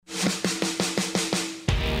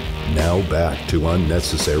Now back to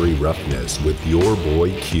Unnecessary Roughness with your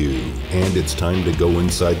boy Q. And it's time to go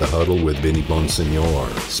inside the huddle with Vinny Bonsignor,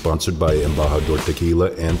 sponsored by Embajador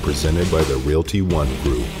Tequila and presented by the Realty One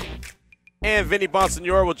Group. And Vinny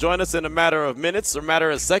Bonsignor will join us in a matter of minutes or matter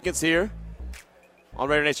of seconds here on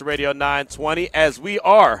Raider Nation Radio 920 as we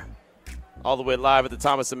are all the way live at the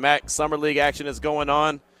Thomas & Mack Summer League action is going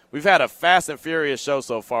on. We've had a fast and furious show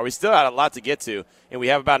so far. We still had a lot to get to, and we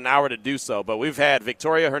have about an hour to do so. But we've had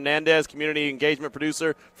Victoria Hernandez, community engagement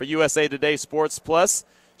producer for USA Today Sports Plus.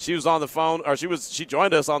 She was on the phone, or she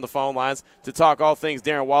joined us on the phone lines to talk all things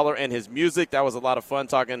Darren Waller and his music. That was a lot of fun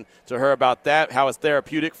talking to her about that, how it's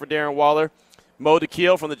therapeutic for Darren Waller. Mo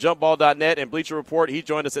DeKeel from the jumpball.net and Bleacher Report, he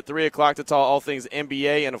joined us at 3 o'clock to talk all things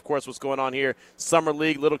NBA and, of course, what's going on here. Summer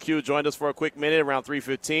League, Little Q joined us for a quick minute around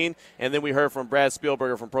 3:15. And then we heard from Brad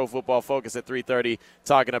Spielberger from Pro Football Focus at 3:30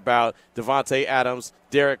 talking about Devontae Adams,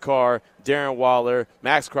 Derek Carr, Darren Waller,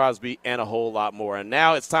 Max Crosby, and a whole lot more. And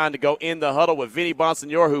now it's time to go in the huddle with Vinny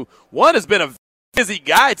Bonsignor, who, one, has been a busy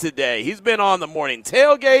guy today. He's been on the morning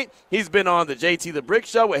tailgate. He's been on the JT the Brick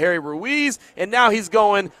Show with Harry Ruiz. And now he's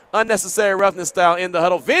going unnecessary roughness style in the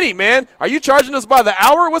huddle. Vinny, man, are you charging us by the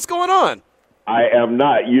hour? What's going on? I am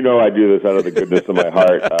not. You know I do this out of the goodness of my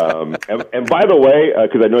heart. And by the way,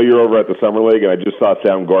 because I know you're over at the Summer League, and I just saw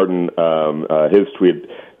Sam Gordon, his tweet,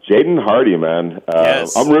 Jaden Hardy, man.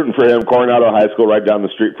 Yes. I'm rooting for him. Coronado High School right down the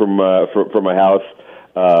street from my house.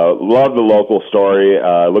 Love the local story.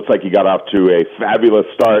 Looks like he got off to a fabulous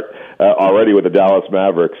start already with the Dallas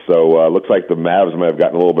Mavericks. So looks like the Mavs might have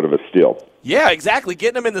gotten a little bit of a steal. Yeah, exactly.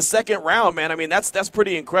 Getting him in the second round, man. I mean, that's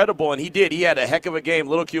pretty incredible. And he did. He had a heck of a game.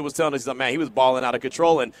 Little Q was telling us, man, he was balling out of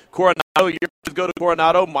control. And Coronado, your kids go to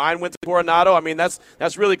Coronado. Mine went to Coronado. I mean, that's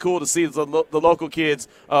really cool to see the local kids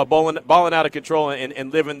balling out of control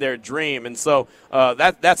and living their dream. And so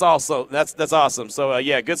that's awesome. So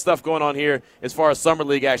yeah, good stuff going on here as far as Summer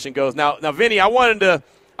League action goes. Now, Vinny, I wanted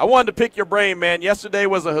to pick your brain, man. Yesterday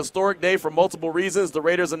was a historic day for multiple reasons. The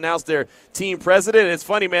Raiders announced their team president. And it's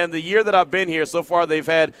funny, man, the year that I've been here so far, they've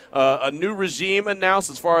had a new regime announced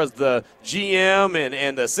as far as the GM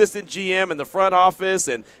and the assistant GM and the front office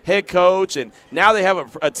and head coach. And now they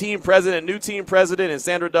have a team president, new team president, and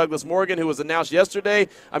Sandra Douglas Morgan, who was announced yesterday.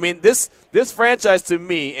 I mean, this franchise to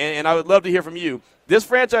me, and I would love to hear from you, this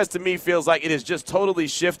franchise to me feels like it has just totally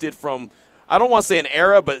shifted from, I don't want to say an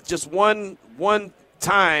era, but just one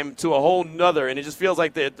time to a whole nother, and it just feels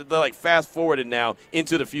like they're like fast forwarded now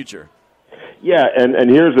into the future. Yeah, and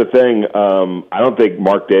here's the thing. I don't think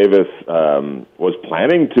Mark Davis was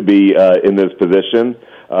planning to be in this position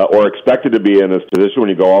or expected to be in this position when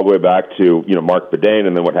you go all the way back to Mark Bedane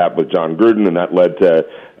and then what happened with John Gruden, and that led to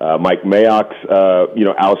Mike Mayock's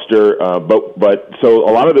ouster. But so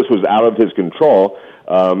a lot of this was out of his control.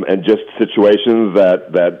 And just situations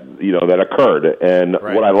that occurred. And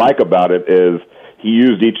right. What I like about it is he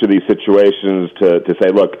used each of these situations to say,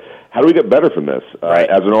 look, how do we get better from this? Right.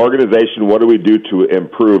 As an organization, what do we do to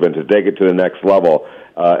improve and to take it to the next level?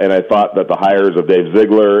 And I thought that the hires of Dave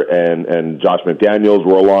Ziegler and Josh McDaniels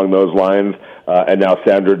were along those lines. And now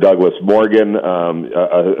Sandra Douglas Morgan,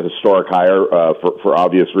 a historic hire for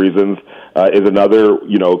obvious reasons, is another,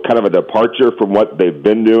 kind of a departure from what they've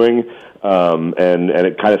been doing. And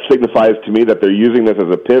it kind of signifies to me that they're using this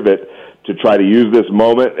as a pivot to try to use this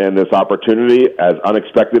moment and this opportunity, as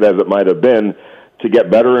unexpected as it might have been, to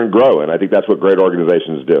get better and grow. And I think that's what great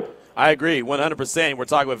organizations do. I agree, 100%. We're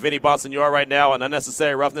talking with Vinny Bonsignor right now on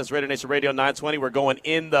Unnecessary Roughness, Raider Nation Radio 920. We're going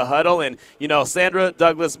in the huddle. And, Sandra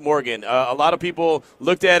Douglas Morgan, a lot of people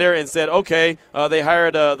looked at her and said, okay, they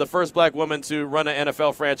hired the first black woman to run an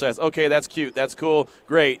NFL franchise. Okay, that's cute. That's cool.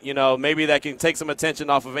 Great. Maybe that can take some attention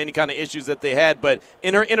off of any kind of issues that they had. But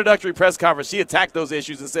in her introductory press conference, she attacked those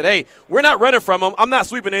issues and said, hey, we're not running from them. I'm not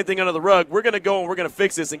sweeping anything under the rug. We're going to go and we're going to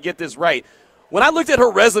fix this and get this right. When I looked at her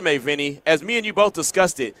resume, Vinny, as me and you both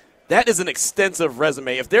discussed it, that is an extensive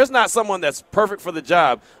resume. If there's not someone that's perfect for the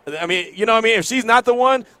job, I mean, if she's not the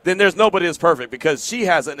one, then there's nobody that's perfect because she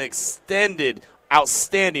has an extended,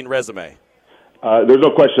 outstanding resume. There's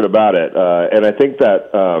no question about it. And I think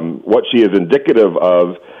that what she is indicative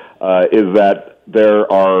of is that there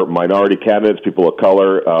are minority candidates, people of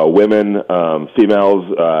color, women, females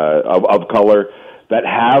of color, that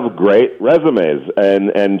have great resumes,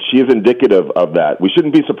 and she is indicative of that. We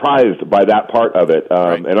shouldn't be surprised by that part of it,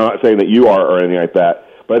 right. And I'm not saying that you are or anything like that,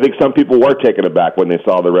 but I think some people were taken aback when they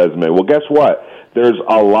saw the resume. Well, guess what? There's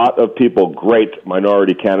a lot of people, great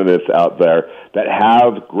minority candidates out there that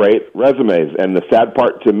have great resumes, and the sad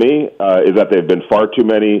part to me is that they've been far too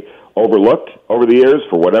many overlooked over the years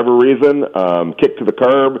for whatever reason, kicked to the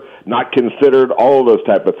curb, not considered, all of those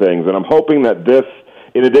type of things, and I'm hoping that this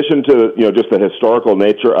in addition to just the historical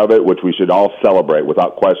nature of it, which we should all celebrate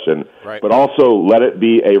without question, right, but also let it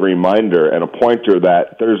be a reminder and a pointer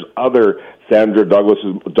that there's other Sandra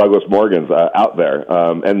Douglas Morgans out there.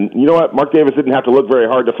 And you know what? Mark Davis didn't have to look very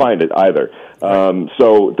hard to find it either.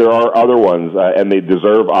 So there are other ones, and they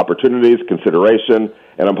deserve opportunities, consideration,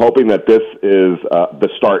 and I'm hoping that this is the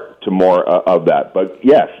start to more of that. But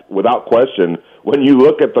yes, without question, when you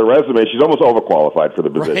look at the resume, she's almost overqualified for the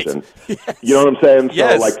position. Right. Yes. You know what I'm saying?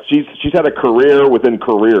 Yes. So, like, she's had a career within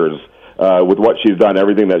careers with what she's done,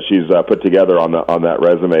 everything that she's put together on that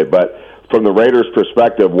resume. But from the Raiders'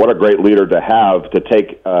 perspective, what a great leader to have to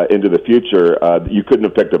take into the future. You couldn't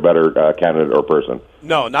have picked a better candidate or person.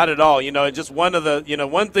 No, not at all. Just one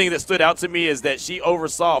thing that stood out to me is that she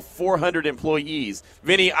oversaw 400 employees.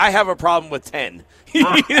 Vinny, I have a problem with 10. You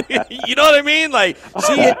know what I mean? Like,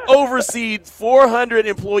 she oversees 400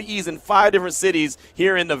 employees in 5 different cities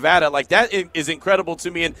here in Nevada. Like, that is incredible to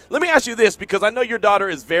me. And let me ask you this, because I know your daughter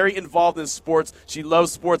is very involved in sports. She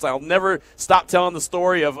loves sports. I'll never stop telling the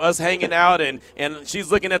story of us hanging out, and she's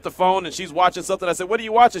looking at the phone, and she's watching something. I said, what are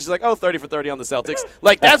you watching? She's like, 30 for 30 on the Celtics.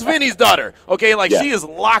 Like, that's Vinny's daughter, okay? Like, yeah. She is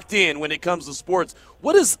locked in when it comes to sports.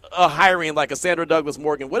 What is a hiring like a Sandra Douglas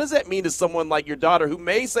Morgan? What does that mean to someone like your daughter who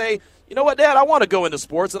may say, you know what, Dad, I want to go into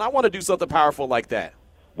sports and I want to do something powerful like that?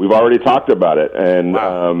 We've already talked about it, and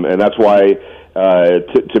wow. And that's why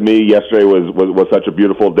to me yesterday was such a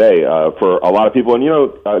beautiful day for a lot of people. And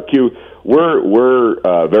Q,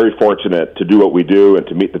 we're very fortunate to do what we do and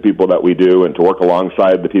to meet the people that we do and to work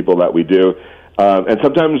alongside the people that we do. And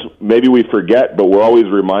sometimes maybe we forget, but we're always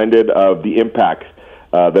reminded of the impact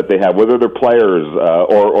that they have, whether they're players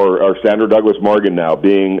or Sandra Douglas Morgan now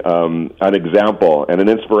being an example and an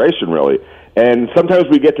inspiration, really. And sometimes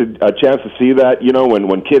we get a chance to see that,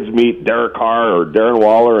 when kids meet Derek Carr or Darren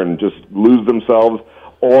Waller and just lose themselves,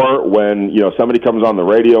 or when, somebody comes on the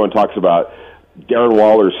radio and talks about Darren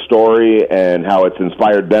Waller's story and how it's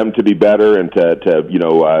inspired them to be better and to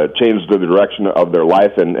change the direction of their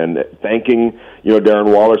life and thanking,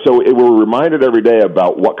 Darren Waller. So we're reminded every day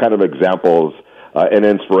about what kind of examples and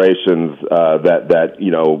inspirations that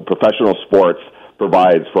professional sports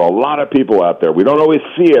provides for a lot of people out there. We don't always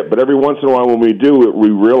see it, but every once in a while when we do,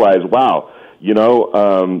 we realize, wow,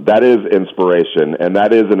 that is inspiration and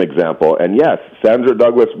that is an example. And yes, Sandra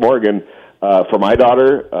Douglas Morgan, for my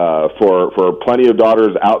daughter, for plenty of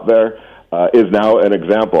daughters out there, is now an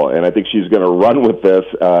example. And I think she's going to run with this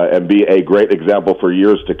and be a great example for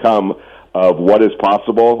years to come of what is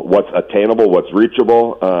possible, what's attainable, what's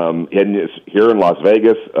reachable, here in Las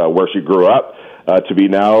Vegas, where she grew up, to be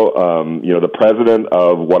now, the president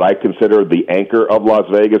of what I consider the anchor of Las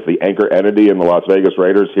Vegas, the anchor entity in the Las Vegas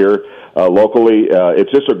Raiders here locally.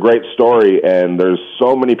 It's just a great story, and there's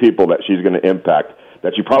so many people that she's going to impact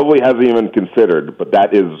that she probably hasn't even considered, but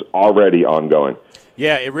that is already ongoing.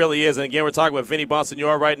 Yeah, it really is. And again, we're talking with Vinny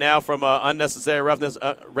Bonsignore right now from Unnecessary Roughness,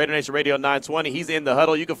 Raider Nation Radio 920. He's in the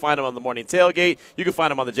huddle. You can find him on the morning tailgate. You can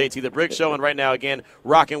find him on the JT the Brick Show. And right now, again,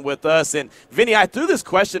 rocking with us. And Vinny, I threw this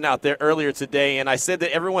question out there earlier today, and I said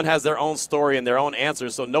that everyone has their own story and their own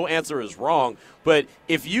answers, so no answer is wrong. But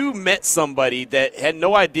if you met somebody that had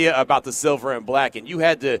no idea about the silver and black and you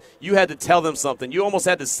had to tell them something, you almost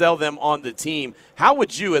had to sell them on the team, how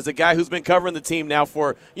would you, as a guy who's been covering the team now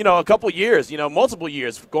for, a couple years, multiple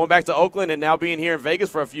years, going back to Oakland and now being here in Vegas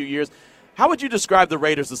for a few years, how would you describe the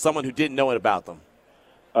Raiders to someone who didn't know it about them?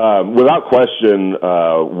 Without question,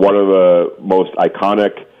 one of the most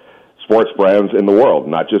iconic sports brands in the world,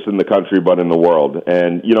 not just in the country but in the world.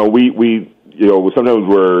 And, we sometimes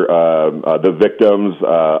we're the victims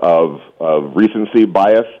of recency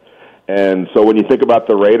bias. And so when you think about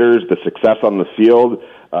the Raiders, the success on the field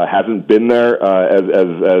hasn't been there as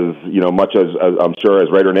much as I'm sure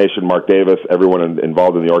as Raider Nation, Mark Davis, everyone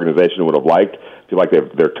involved in the organization would have liked. I feel like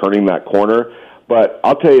they're turning that corner. But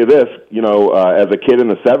I'll tell you this, as a kid in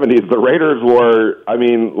the 70s, the Raiders were,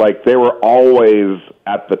 they were always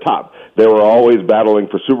at the top. They were always battling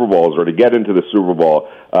for Super Bowls or to get into the Super Bowl.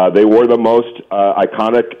 They were the most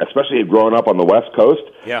iconic, especially growing up on the West Coast.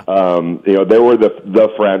 Yeah. They were the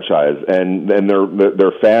franchise, and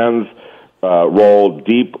their fans roll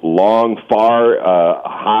deep, long, far,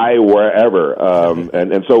 high, wherever.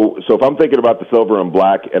 And so if I'm thinking about the silver and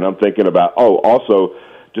black, and I'm thinking about also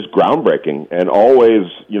just groundbreaking, and always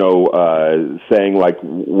saying like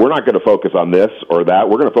we're not going to focus on this or that.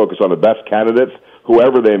 We're going to focus on the best candidates,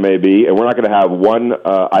 whoever they may be, and we're not going to have one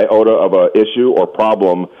iota of a issue or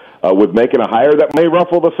problem with making a hire that may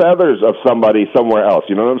ruffle the feathers of somebody somewhere else.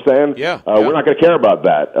 You know what I'm saying? Yeah. We're not going to care about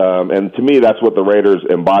that. And to me, that's what the Raiders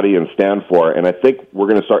embody and stand for. And I think we're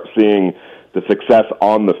going to start seeing the success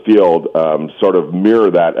on the field sort of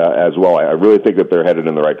mirror that as well. I really think that they're headed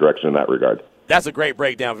in the right direction in that regard. That's a great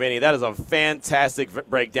breakdown, Vinny. That is a fantastic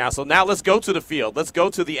breakdown. So now let's go to the field. Let's go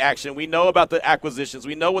to the action. We know about the acquisitions.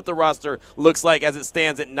 We know what the roster looks like as it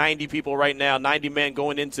stands at 90 people right now, 90 men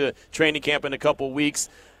going into training camp in a couple weeks.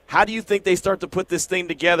 How do you think they start to put this thing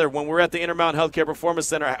together when we're at the Intermountain Healthcare Performance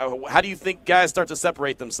Center? How do you think guys start to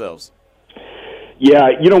separate themselves? Yeah,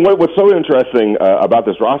 what's so interesting about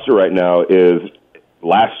this roster right now is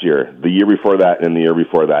last year, the year before that, and the year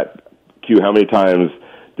before that. Q, how many times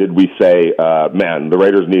did we say, man, the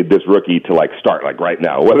Raiders need this rookie to, start, right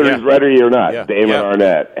now, whether he's ready or not? Yeah. Damon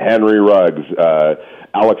Arnett, Henry Ruggs,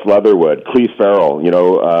 Alex Leatherwood, Cleve Farrell,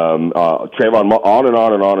 Trayvon, on and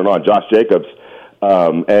on and on and on, Josh Jacobs.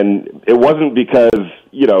 And it wasn't because,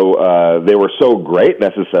 they were so great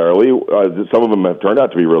necessarily. Some of them have turned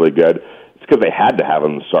out to be really good. It's because they had to have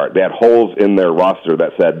them start. They had holes in their roster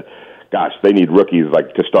that said, gosh, they need rookies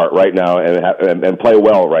to start right now and play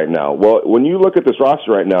well right now. Well, when you look at this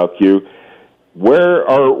roster right now, Q,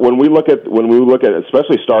 when we look at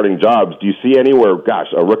especially starting jobs, do you see anywhere, gosh,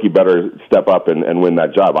 a rookie better step up and win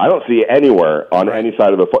that job? I don't see anywhere on any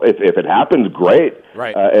side of the if it happens, great,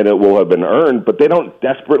 right. And it will have been earned, but they don't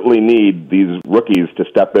desperately need these rookies to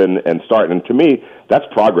step in and start. And to me, that's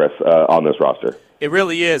progress on this roster. It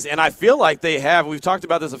really is, and I feel like they have. We've talked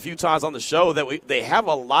about this a few times on the show that they have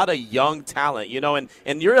a lot of young talent,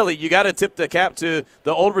 and really you got to tip the cap to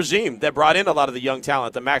the old regime that brought in a lot of the young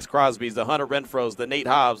talent, the Max Crosbys, the Hunter Renfros, the Nate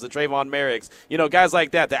Hobbs, the Trayvon Merricks, guys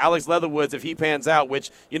like that, the Alex Leatherwoods if he pans out,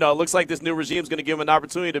 which it looks like this new regime is going to give him an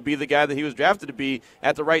opportunity to be the guy that he was drafted to be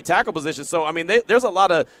at the right tackle position. So I mean, there's a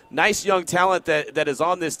lot of nice young talent that is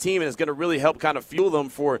on this team and is going to really help kind of fuel them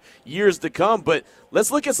for years to come. But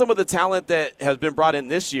let's look at some of the talent that has been brought in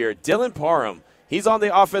this year. Dylan Parham, he's on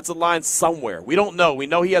the offensive line somewhere. We don't know. We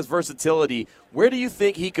know he has versatility. Where do you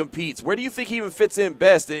think he competes? Where do you think he even fits in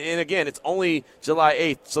best? And again, it's only July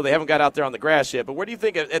 8th, so they haven't got out there on the grass yet. But where do you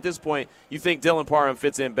think at this point you think Dylan Parham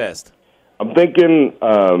fits in best? I'm thinking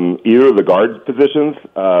either of the guard positions,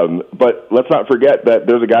 but let's not forget that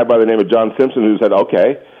there's a guy by the name of John Simpson who said,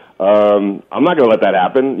 okay, I'm not going to let that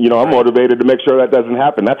happen. I'm motivated to make sure that doesn't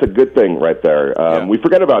happen. That's a good thing right there. We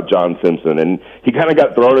forget about John Simpson, and he kind of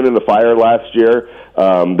got thrown into the fire last year.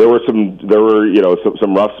 There were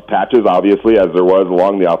some rough patches, obviously, as there was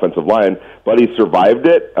along the offensive line, but he survived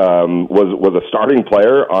it. Was a starting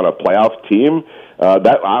player on a playoff team.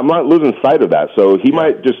 I'm not losing sight of that. So he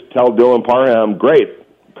might just tell Dylan Parham, great.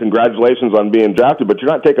 Congratulations on being drafted, but you're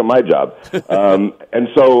not taking my job. And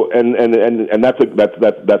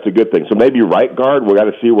that's a good thing. So maybe right guard. We got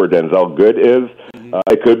to see where Denzel Good is.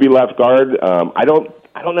 It could be left guard. I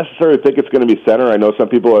don't necessarily think it's going to be center. I know some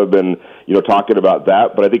people have been talking about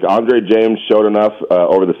that, but I think Andre James showed enough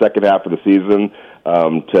over the second half of the season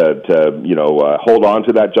to hold on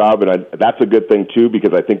to that job, and that's a good thing too,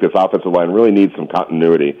 because I think this offensive line really needs some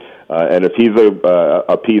continuity. And if he's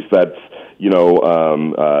a piece that's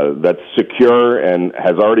that's secure and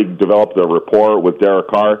has already developed a rapport with Derek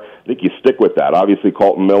Carr, I think you stick with that. Obviously,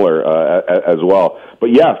 Colton Miller as well.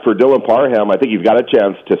 But yeah, for Dylan Parham, I think he's got a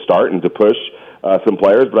chance to start and to push some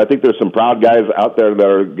players. But I think there's some proud guys out there that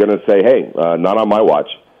are going to say, hey, not on my watch.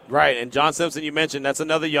 Right, and John Simpson, you mentioned, that's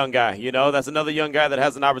another young guy. That's another young guy that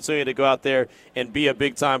has an opportunity to go out there and be a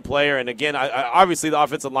big-time player. And, again, obviously the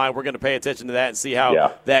offensive line, we're going to pay attention to that and see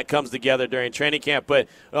how that comes together during training camp. But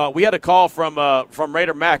we had a call from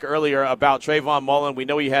Raider Mac earlier about Trayvon Mullen. We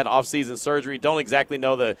know he had off-season surgery. Don't exactly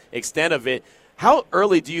know the extent of it. How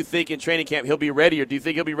early do you think in training camp he'll be ready, or do you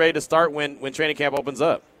think he'll be ready to start when training camp opens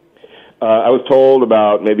up? I was told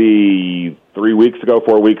about maybe 4 weeks ago,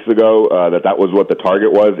 that was what the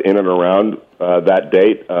target was in and around that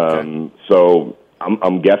date. So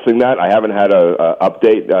I'm guessing that. I haven't had a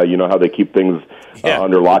update. How they keep things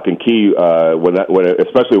under lock and key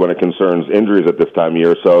especially when it concerns injuries at this time of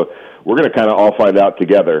year. So we're going to kind of all find out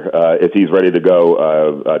together if he's ready to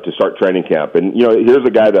go to start training camp. And here's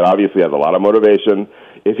a guy that obviously has a lot of motivation.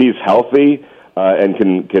 If he's healthy and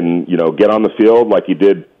can get on the field like he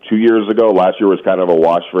did 2 years ago. Last year was kind of a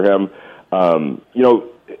wash for him.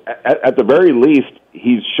 At the very least,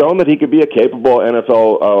 he's shown that he could be a capable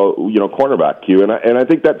NFL, cornerback, Q. And I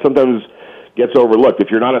think that sometimes gets overlooked. If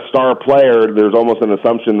you're not a star player, there's almost an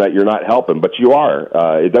assumption that you're not helping, but you are.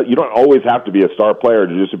 You don't always have to be a star player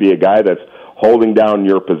to just be a guy that's holding down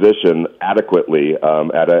your position adequately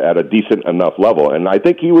at a decent enough level. And I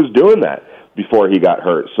think he was doing that before he got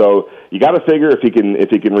hurt. So you got to figure if he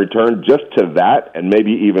can return just to that and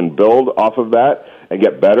maybe even build off of that and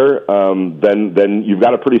get better, then you've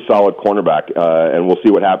got a pretty solid cornerback, and we'll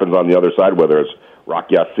see what happens on the other side, whether it's Rock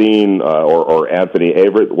Yassin or Anthony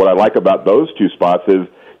Averett. What I like about those two spots is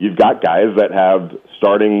you've got guys that have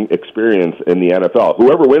starting experience in the NFL.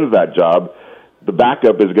 Whoever wins that job, the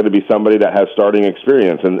backup is going to be somebody that has starting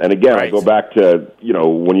experience. And again, right. I go back to,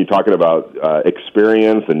 when you're talking about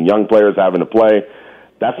experience and young players having to play,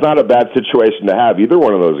 that's not a bad situation to have, either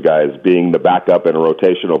one of those guys being the backup and a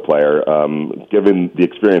rotational player, given the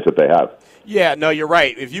experience that they have. Yeah, no, you're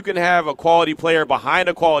right. If you can have a quality player behind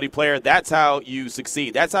a quality player, that's how you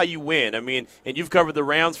succeed. That's how you win. I mean, and you've covered the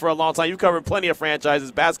Rams for a long time. You've covered plenty of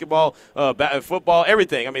franchises, basketball, football,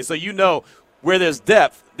 everything. I mean, so where there's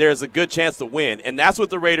depth, there's a good chance to win. And that's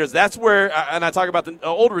what the Raiders, that's where, and I talk about the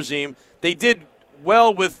old regime, they did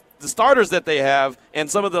well with the starters that they have and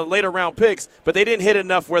some of the later round picks, but they didn't hit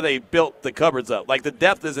enough where they built the cupboards up. Like, the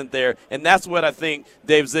depth isn't there, and that's what I think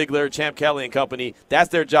Dave Ziegler, Champ Kelly and company, that's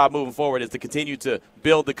their job moving forward, is to continue to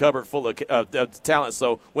build the cupboard full of talent.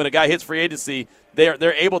 So when a guy hits free agency,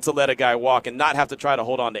 they're able to let a guy walk and not have to try to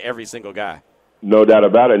hold on to every single guy. No doubt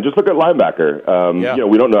about it. And just look at linebacker.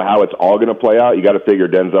 We don't know how it's all going to play out. You got to figure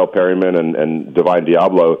Denzel Perryman and Divine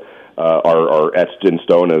Diablo are etched in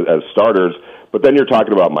stone as starters. But then you're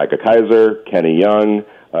talking about Micah Kiser, Kenny Young,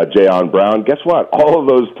 Jayon Brown. Guess what? All of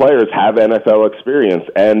those players have NFL experience,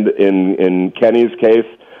 and in Kenny's case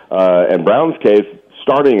and Brown's case,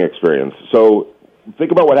 starting experience. So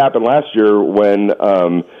think about what happened last year when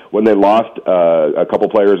they lost a couple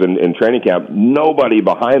players in training camp. Nobody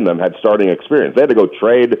behind them had starting experience. They had to go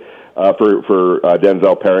trade for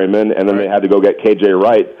Denzel Perryman, and then they had to go get KJ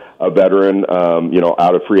Wright, a veteran,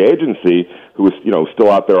 out of free agency, who was,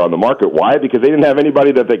 still out there on the market. Why? Because they didn't have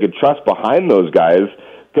anybody that they could trust behind those guys,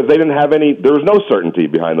 because they didn't have there was no certainty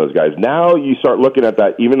behind those guys. Now you start looking at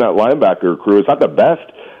that, even that linebacker crew, it's not the best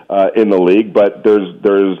in the league, but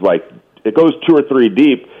there's like, it goes 2 or 3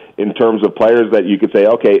 deep in terms of players that you could say,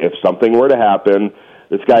 okay, if something were to happen,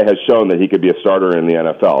 this guy has shown that he could be a starter in the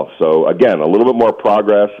NFL. So again, a little bit more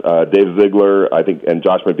progress. Dave Ziegler, I think, and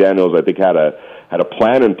Josh McDaniels, I think, had a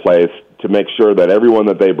plan in place to make sure that everyone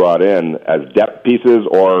that they brought in as depth pieces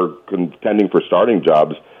or contending for starting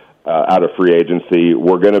jobs out of free agency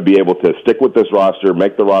were going to be able to stick with this roster,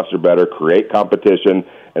 make the roster better, create competition,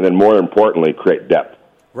 and then more importantly, create depth.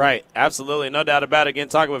 Right, absolutely, no doubt about it. Again,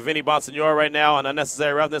 talking with Vinny Bonsignore right now on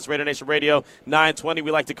Unnecessary Roughness, Raider Nation Radio 920.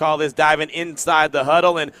 We like to call this diving inside the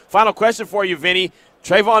huddle. And final question for you, Vinny.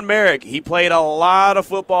 Trayvon Merrick, he played a lot of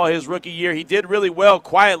football his rookie year. He did really well.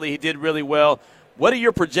 Quietly, he did really well. What are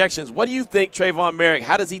your projections? What do you think Trayvon Merrick,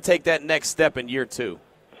 how does he take that next step in year 2?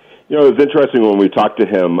 It was interesting when we talked to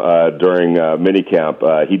him during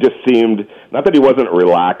minicamp. He just seemed, not that he wasn't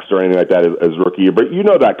relaxed or anything like that as rookie year, but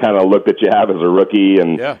that kind of look that you have as a rookie,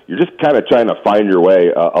 and you're just kind of trying to find your way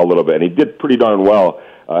a little bit. And he did pretty darn well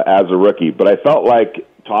as a rookie. But I felt like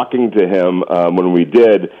talking to him when we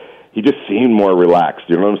did, he just seemed more relaxed.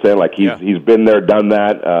 You know what I'm saying? Like he's been there, done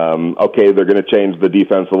that. Okay, they're going to change the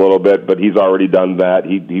defense a little bit, but he's already done that.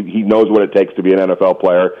 He knows what it takes to be an NFL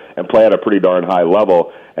player and play at a pretty darn high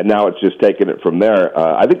level. And now it's just taking it from there.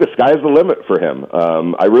 I think the sky's the limit for him.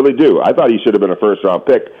 I really do. I thought he should have been a first-round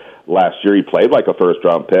pick last year. He played like a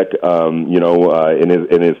first-round pick,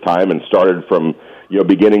 in his time, and started from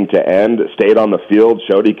beginning to end. Stayed on the field,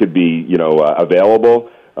 showed he could be available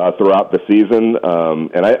throughout the season.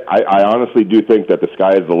 And I honestly do think that the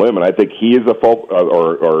sky is the limit. I think he is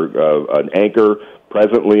an anchor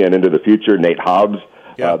presently and into the future. Nate Hobbs.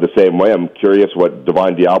 The same way. I'm curious what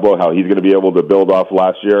Divine Diablo, how he's going to be able to build off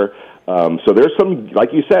last year. So there's some, like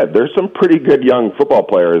you said, there's some pretty good young football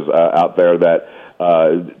players out there that,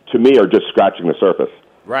 to me, are just scratching the surface.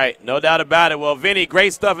 Right, no doubt about it. Well, Vinny,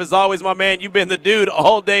 great stuff as always, my man. You've been the dude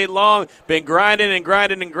all day long, been grinding and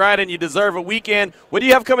grinding and grinding. You deserve a weekend. What do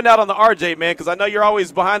you have coming out on the RJ, man? Because I know you're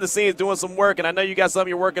always behind the scenes doing some work, and I know you got something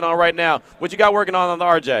you're working on right now. What you got working on the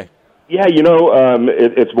RJ? Yeah,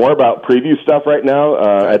 it's more about preview stuff right now.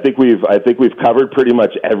 I think we've covered pretty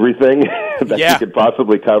much everything that you could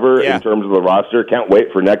possibly cover in terms of the roster. Can't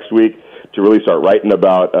wait for next week to really start writing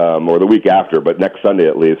about, or the week after, but next Sunday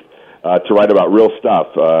at least, to write about real stuff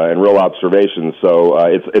and real observations. So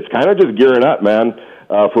it's kind of just gearing up, man,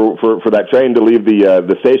 for that train to leave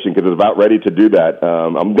the station, because it's about ready to do that.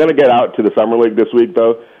 I'm going to get out to the Summer League this week,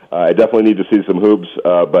 though. I definitely need to see some hoops,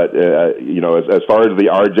 but as far as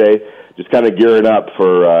the RJ, just kind of gearing up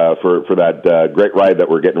for that great ride that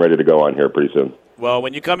we're getting ready to go on here pretty soon. Well,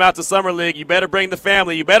 when you come out to Summer League, you better bring the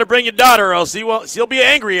family. You better bring your daughter, or else she'll be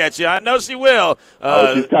angry at you. I know she will.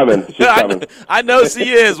 She's coming. She's coming. I know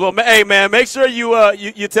she is. Well, hey, man, make sure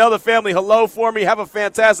you tell the family hello for me. Have a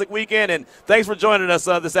fantastic weekend, and thanks for joining us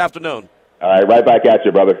this afternoon. All right, right back at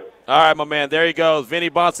you, brother. All right, my man. There he goes. Vinny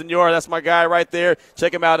Bonsignore. That's my guy right there.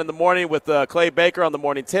 Check him out in the morning with Clay Baker on the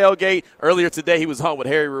morning tailgate. Earlier today, he was home with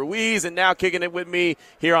Harry Ruiz, and now kicking it with me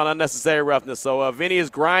here on Unnecessary Roughness. So Vinny is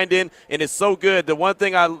grinding, and it's so good. The one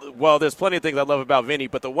thing there's plenty of things I love about Vinny,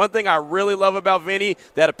 but the one thing I really love about Vinny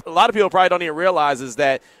that a lot of people probably don't even realize is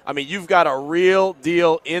that, I mean, you've got a real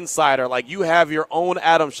deal insider. Like, you have your own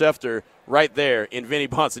Adam Schefter right there in Vinny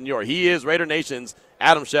Bonsignore. He is Raider Nation's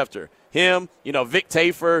Adam Schefter. Him, Vic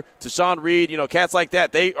Tafer, Tashawn Reed, cats like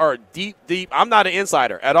that, they are deep. I'm not an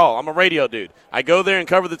insider at all. I'm a radio dude. I go there and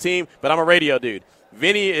cover the team, but I'm a radio dude.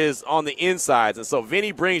 Vinny is on the insides, and so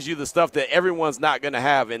Vinny brings you the stuff that everyone's not going to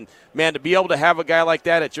have. And, man, to be able to have a guy like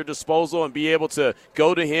that at your disposal and be able to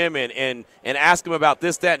go to him and ask him about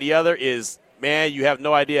this, that, and the other is, man, you have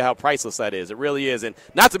no idea how priceless that is. It really is. And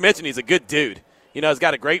not to mention he's a good dude. He's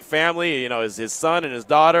got a great family, his son and his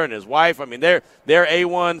daughter and his wife. I mean, they're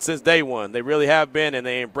A1 since day one. They really have been, and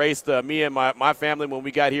they embraced me and my family when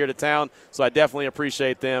we got here to town. So I definitely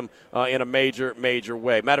appreciate them in a major, major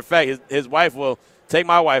way. Matter of fact, his wife will take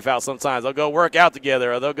my wife out sometimes. They'll go work out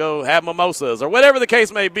together, or they'll go have mimosas, or whatever the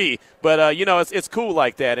case may be. But, it's cool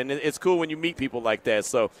like that, and it's cool when you meet people like that.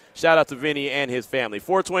 So shout out to Vinny and his family.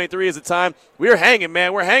 4:23 is the time. We're hanging,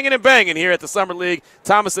 man. We're hanging and banging here at the Summer League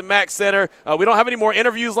Thomas and Mack Center. We don't have any more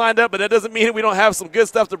interviews lined up, but that doesn't mean we don't have some good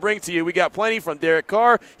stuff to bring to you. We got plenty from Derek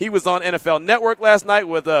Carr. He was on NFL Network last night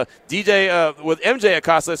with MJ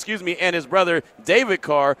Acosta, and his brother David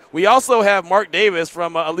Carr. We also have Mark Davis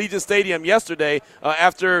from Allegiant Stadium yesterday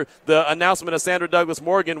after the announcement of Sandra Douglas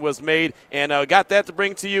Morgan was made, and got that to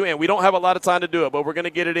bring to you. And we don't have a lot of time to do it, but we're going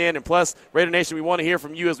to get it in. And plus, Raider Nation, we want to hear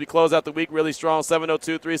from you as we close out the week really strong.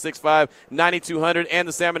 702-365-9200, and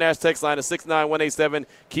the Salmon Ash text line is 69187,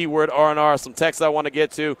 keyword R&R. Some texts I want to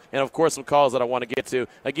get to, and, of course, some calls that I want to get to.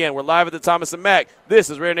 Again, we're live at the Thomas and Mack. This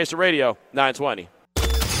is Raider Nation Radio 920.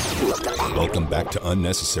 Welcome back to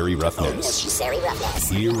Unnecessary Roughness.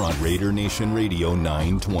 Here on Raider Nation Radio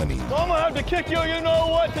 920. I'm going to have to kick you know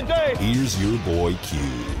what today. Here's your boy Q.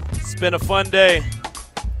 It's been a fun day.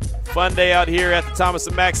 Fun day out here at the Thomas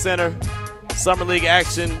and Mack Center. Summer League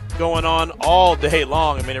action going on all day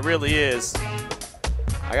long. I mean, it really is.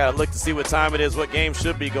 I got to look to see what time it is, what game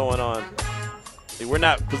should be going on. See, we're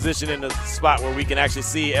not positioned in a spot where we can actually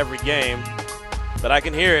see every game, but I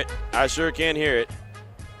can hear it. I sure can hear it.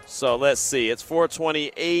 So let's see. It's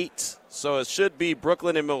 4:28, so it should be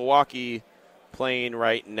Brooklyn and Milwaukee playing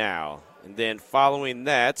right now. And then following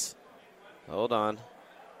that, hold on.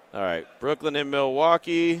 All right, Brooklyn and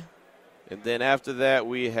Milwaukee. And then after that,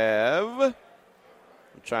 we have, I'm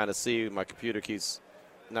trying to see, my computer keeps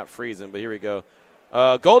not freezing, but here we go.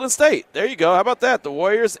 Golden State. There you go. How about that? The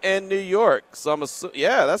Warriors and New York. So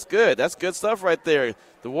yeah, that's good. That's good stuff right there.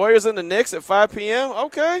 The Warriors and the Knicks at 5 p.m.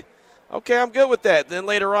 Okay, I'm good with that. Then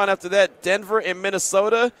later on after that, Denver and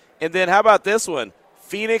Minnesota. And then how about this one?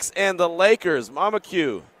 Phoenix and the Lakers. Mama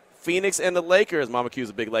Q. Phoenix and the Lakers. Mama Q's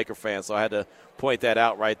a big Laker fan, so I had to point that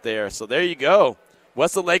out right there. So there you go.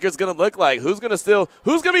 What's the Lakers going to look like? Who's going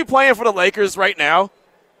to be playing for the Lakers right now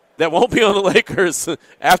that won't be on the Lakers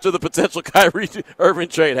after the potential Kyrie Irving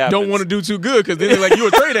trade happens? Don't want to do too good because then they're like, you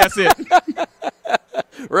a trade asset.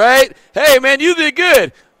 Right? Hey, man, you did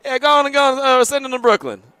good. Yeah, go on, send him to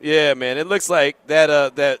Brooklyn. Yeah, man, it looks like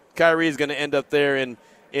that Kyrie is going to end up there in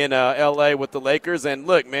L.A. with the Lakers. And,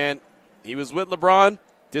 look, man, he was with LeBron,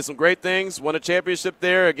 did some great things, won a championship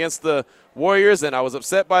there against the Warriors, and I was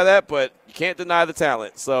upset by that, but you can't deny the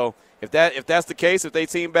talent. So if that's the case, if they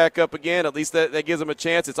team back up again, at least that gives them a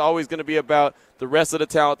chance. It's always going to be about the rest of the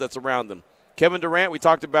talent that's around them. Kevin Durant, we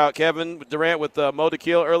talked about Kevin Durant with Mo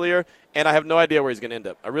Dakhil earlier, and I have no idea where he's going to end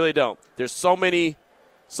up. I really don't. There's so many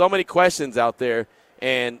questions out there,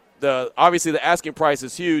 and obviously the asking price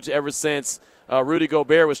is huge ever since Rudy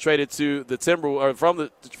Gobert was traded to the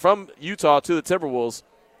from Utah to the Timberwolves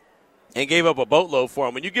and gave up a boatload for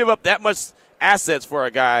him. When you give up that much assets for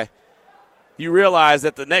a guy, you realize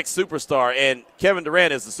that the next superstar, and Kevin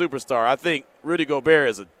Durant is the superstar. I think Rudy Gobert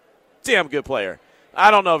is a damn good player.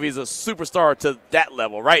 I don't know if he's a superstar to that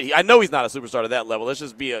level, right? I know he's not a superstar to that level. Let's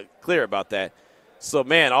just be clear about that. So,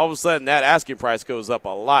 man, all of a sudden that asking price goes up a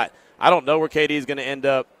lot. I don't know where KD is going to end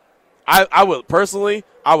up. I would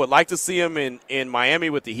like to see him in Miami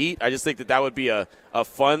with the Heat. I just think that would be a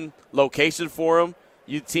fun location for him.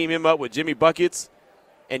 You team him up with Jimmy Buckets,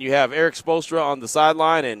 and you have Eric Spoelstra on the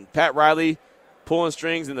sideline and Pat Riley pulling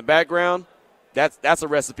strings in the background. that's a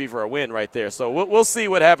recipe for a win right there. So we'll see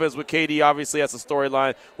what happens with KD. Obviously, that's a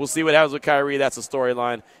storyline. We'll see what happens with Kyrie. That's a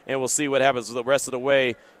storyline. And we'll see what happens the rest of the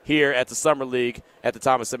way here at the Summer League at the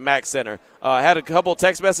Thomas & Mack Center. I had a couple of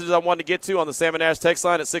text messages I wanted to get to on the Salmon Ash text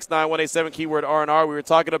line at 69187, keyword R&R. We were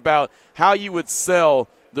talking about how you would sell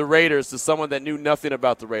the Raiders to someone that knew nothing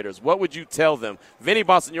about the Raiders. What would you tell them? Vinny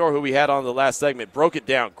Bonsignore, who we had on the last segment, broke it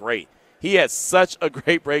down great. He had such a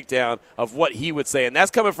great breakdown of what he would say, and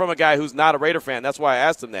that's coming from a guy who's not a Raider fan. That's why I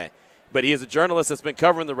asked him that. But he is a journalist that's been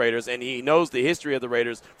covering the Raiders, and he knows the history of the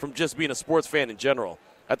Raiders from just being a sports fan in general.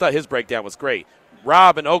 I thought his breakdown was great.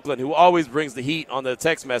 Rob in Oakland, who always brings the heat on the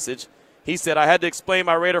text message, he said, I had to explain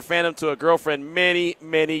my Raider fandom to a girlfriend many,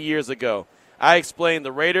 many years ago. I explained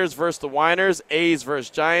the Raiders versus the Whiners, A's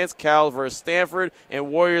versus Giants, Cal versus Stanford,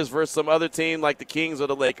 and Warriors versus some other team like the Kings or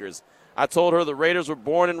the Lakers. I told her the Raiders were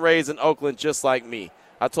born and raised in Oakland just like me.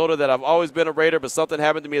 I told her that I've always been a Raider, but something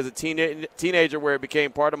happened to me as a teenager where it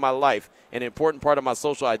became part of my life, an important part of my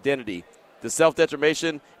social identity. The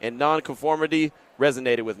self-determination and nonconformity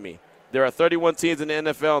resonated with me. There are 31 teams in the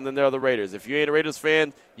NFL, and then there are the Raiders. If you ain't a Raiders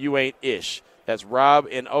fan, you ain't ish. That's Rob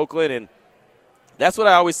in Oakland, and that's what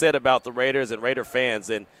I always said about the Raiders and Raider fans.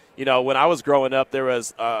 And, you know, when I was growing up, there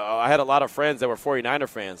was I had a lot of friends that were 49er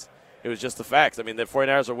fans. It was just the facts. I mean, the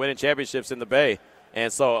 49ers were winning championships in the Bay.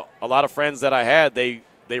 And so a lot of friends that I had, they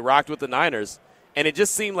rocked with the Niners. And it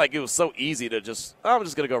just seemed like it was so easy to just, I'm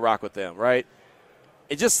just going to go rock with them, right?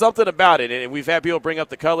 It's just something about it. And we've had people bring up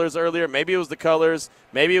the colors earlier. Maybe it was the colors.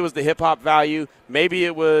 Maybe it was the hip-hop value. Maybe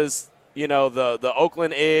it was, you know, the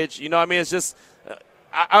Oakland edge. You know what I mean? It's just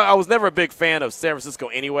I was never a big fan of San Francisco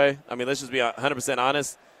anyway. I mean, let's just be 100%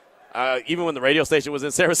 honest. Even when the radio station was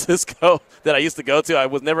in San Francisco that I used to go to, I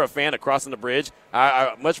was never a fan of crossing the bridge.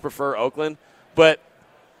 I much prefer Oakland. But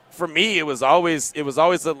for me, it was always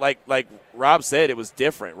like Rob said, it was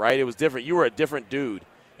different, right? It was different. You were a different dude.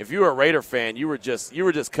 If you were a Raider fan, you were just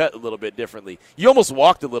cut a little bit differently. You almost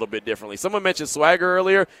walked a little bit differently. Someone mentioned swagger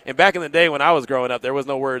earlier, and back in the day when I was growing up, there was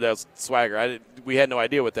no word that was swagger. We had no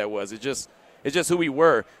idea what that was. It's just who we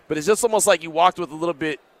were. But it's just almost like you walked with a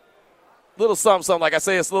little something. Like I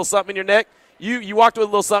say, it's a little something in your neck. You walked with a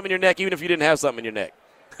little something in your neck, even if you didn't have something in your neck,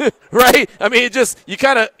 right? I mean, it just you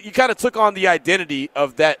kind of took on the identity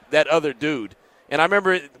of that other dude. And I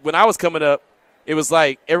remember when I was coming up, it was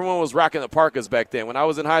like everyone was rocking the parkas back then. When I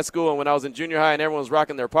was in high school and when I was in junior high, and everyone was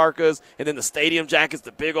rocking their parkas, and then the stadium jackets,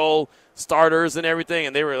 the big old starters and everything,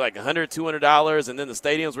 and they were like $100, $200, and then the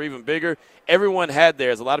stadiums were even bigger. Everyone had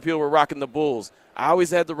theirs. A lot of people were rocking the Bulls. I always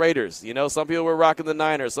had the Raiders. You know, some people were rocking the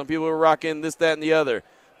Niners. Some people were rocking this, that, and the other.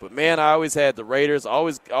 But, man, I always had the Raiders.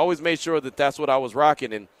 Always made sure that that's what I was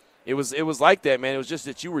rocking. And it was like that, man. It was just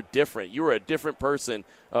that you were different. You were a different person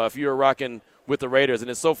if you were rocking with the Raiders.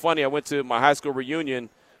 And it's so funny. I went to my high school reunion,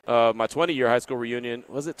 my 20-year high school reunion.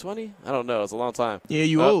 Was it 20? I don't know. It's a long time. Yeah,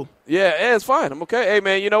 you old. Yeah, it's fine. I'm okay. Hey,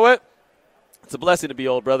 man, you know what? It's a blessing to be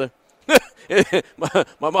old, brother. my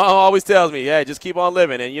mom always tells me, hey, just keep on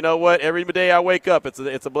living. And you know what? Every day I wake up,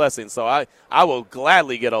 it's a blessing. So I will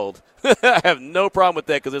gladly get old. I have no problem with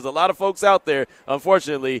that because there's a lot of folks out there,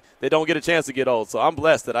 unfortunately, that don't get a chance to get old. So I'm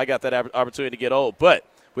blessed that I got that opportunity to get old. But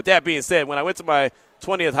with that being said, when I went to my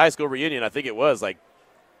 20th high school reunion, I think it was like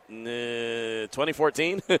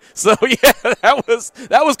 2014. So, yeah, that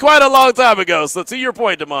was quite a long time ago. So to your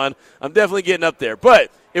point, Damon, I'm definitely getting up there.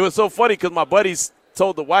 But it was so funny because my buddies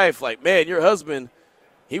told the wife, like, man, your husband,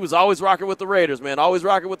 he was always rocking with the Raiders, man, always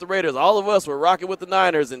rocking with the Raiders. All of us were rocking with the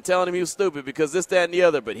Niners and telling him he was stupid because this, that, and the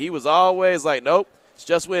other. But he was always like, nope, it's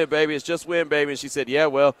just win, baby. It's just win, baby. And she said, yeah,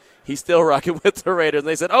 well, he's still rocking with the Raiders. And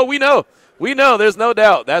they said, oh, we know. There's no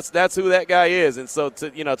doubt. That's who that guy is. And so,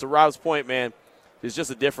 to Rob's point, man, it's just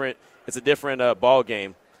a different ball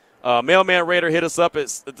game. Mailman Raider hit us up at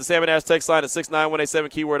the Salmon Ash text line at 69187,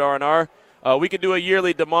 keyword R&R. We could do a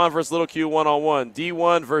yearly Damon versus Little Q one-on-one.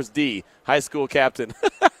 D1 versus D, high school captain.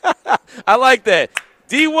 I like that.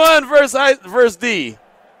 D1 versus D,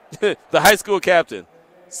 the high school captain.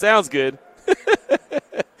 Sounds good.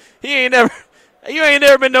 You ain't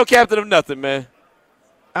never been no captain of nothing, man.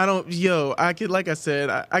 Like I said,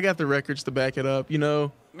 I got the records to back it up, you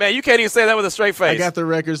know. Man, you can't even say that with a straight face. I got the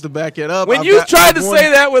records to back it up. When you tried to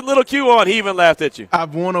say that with Little Q on, he even laughed at you.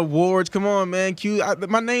 I've won awards. Come on, man.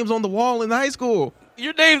 My name's on the wall in high school.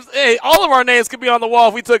 Your name's, hey, all of our names could be on the wall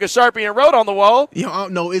if we took a Sharpie and wrote on the wall.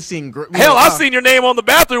 No, it's in great. Hell, I've seen your name on the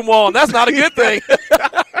bathroom wall, and that's not a good thing.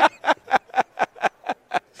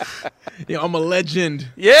 I'm a legend.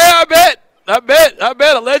 Yeah, I bet.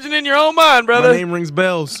 A legend in your own mind, brother. My name rings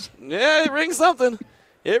bells. Yeah, it rings something.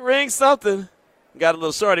 Got a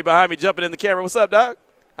little shorty behind me jumping in the camera. What's up, Doc?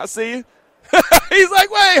 I see you. He's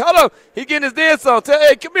like, wait, hold on. He getting his dance on.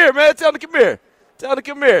 Hey, come here, man. Tell him to come here. Tell him to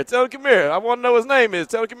come here. Tell him to come here. I want to know his name is.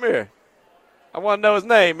 Tell him to come here. I want to know his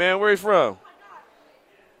name, man. Where he from?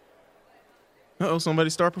 Oh, somebody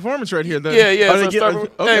start performance right here. Yeah. Okay.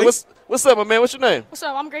 Hey, what's up, my man? What's your name? What's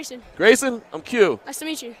up? I'm Grayson. Grayson? I'm Q. Nice to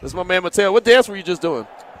meet you. This is my man Mateo. What dance were you just doing?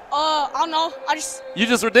 I don't know. You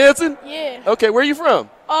just were dancing? Yeah. Okay, where are you from?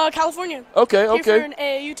 California. Okay. Here for an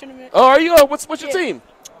AAU tournament. Oh, are you? What's your team?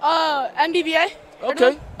 NBBA.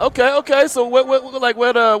 Okay. So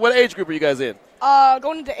what age group are you guys in?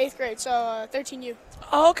 Going into 8th grade, so 13U.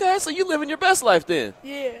 Oh, okay, so you living your best life then.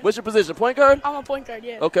 Yeah. What's your position? Point guard? I'm a point guard,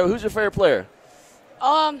 yeah. Okay, who's your favorite player?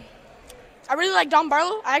 I really like Don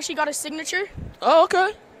Barlow. I actually got his signature. Oh,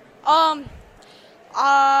 okay.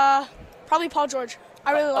 Probably Paul George.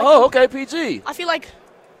 I really like him. Oh, okay, PG. I feel like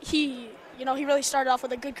he really started off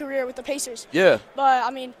with a good career with the Pacers. Yeah.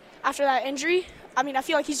 But, after that injury, I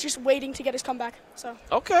feel like he's just waiting to get his comeback. So.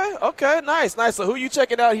 Okay, nice. So who you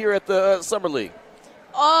checking out here at the Summer League?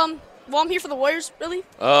 Well, I'm here for the Warriors, really.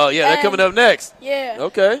 Oh, yeah, they're coming up next. Yeah.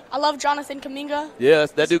 Okay. I love Jonathan Kuminga. Yeah,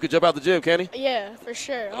 that dude could jump out the gym, can he? Yeah, for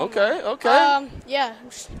sure. Okay. Yeah.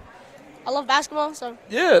 I love basketball, so.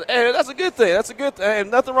 Yeah, and that's a good thing.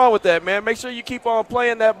 And nothing wrong with that, man. Make sure you keep on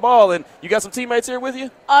playing that ball. And you got some teammates here with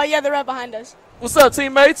you? Yeah, they're right behind us. What's up,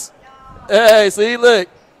 teammates? Hey, see, look.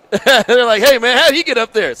 They're like, hey, man, how did he get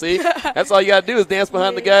up there? See, that's all you got to do is dance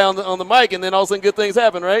behind the guy on the mic, and then all of a sudden good things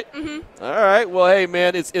happen, right? Mm-hmm. All right. Well, hey,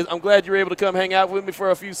 man, I'm glad you were able to come hang out with me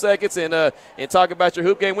for a few seconds and talk about your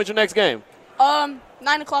hoop game. When's your next game?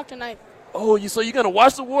 9:00 tonight. Oh, so you're going to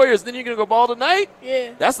watch the Warriors, then you're going to go ball tonight?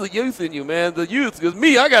 Yeah. That's the youth in you, man. The youth. Because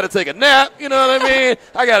me, I got to take a nap. You know what I mean?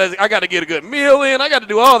 I got to get a good meal in. I got to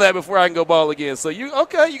do all that before I can go ball again. So, you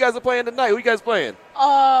guys are playing tonight. Who you guys playing?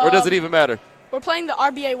 Or does it even matter? We're playing the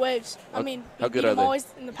RBA Waves. How good beat are them they? Always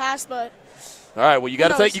in the past, but. All right. Well, you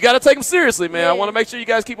got to take them seriously, man. Yeah. I want to make sure you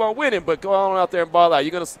guys keep on winning, but go on out there and ball out.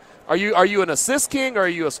 Are you an assist king or are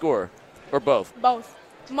you a scorer, or both? Both.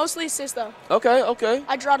 Mostly assist though. Okay.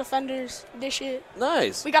 I draw defenders, dish it.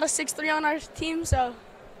 Nice. We got a 6'3" on our team, so.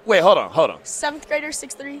 Wait, hold on. 7th grader,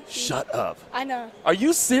 6'3". Shut up. I know. Are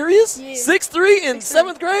you serious? Yeah. 6'3" in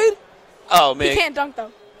 7th grade? Oh man. He can't dunk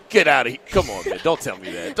though. Get out of here. Come on, man. Don't tell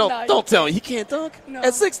me that. Don't tell me. He can't dunk? No.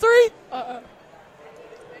 At 6'3"?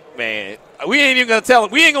 Man, we ain't even going to tell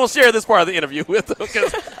him. We ain't going to share this part of the interview with him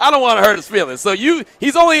because I don't want to hurt his feelings. So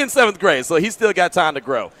he's only in 7th grade, so he's still got time to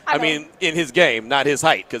grow. I mean, in his game, not his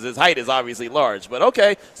height, because his height is obviously large. But,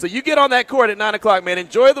 okay, so you get on that court at 9 o'clock, man.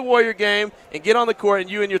 Enjoy the Warrior game and get on the court,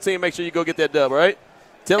 and you and your team make sure you go get that dub, all right?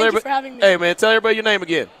 Thank you for having me. Hey, man, tell everybody your name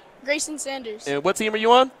again. Grayson Sanders. And what team are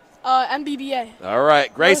you on? NBBA. All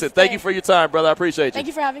right, Grayson, thank you for your time, brother. I appreciate you. Thank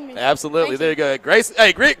you for having me. Absolutely. There you go.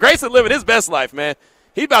 Grayson living his best life, man.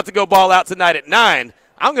 He's about to go ball out tonight at 9.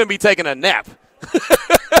 I'm going to be taking a nap.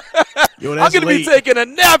 Yo, I'm going to be taking a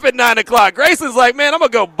nap at 9 o'clock. Grayson's like, man, I'm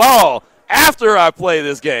going to go ball after I play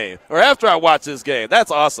this game or after I watch this game.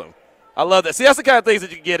 That's awesome. I love that. See, that's the kind of things that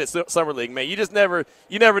you can get at Summer League, man. You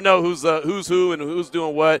never know who's who and who's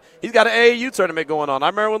doing what. He's got an AAU tournament going on. I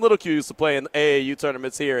remember when Little Q used to play in AAU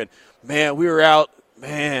tournaments here, and, man, we were out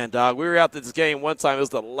to this game one time. It was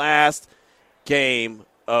the last game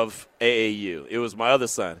of AAU. It was my other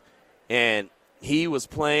son, and he was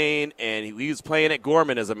playing, and he was playing at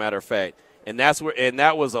Gorman, as a matter of fact. And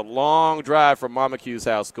that was a long drive from Mama Q's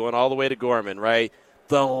house going all the way to Gorman, right?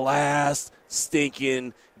 The last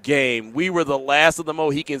stinking game. We were the last of the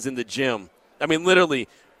Mohicans in the gym. I mean, literally,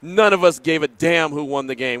 none of us gave a damn who won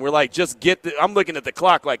the game. We're like, I'm looking at the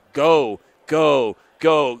clock like, go. Don't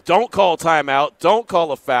call timeout. Don't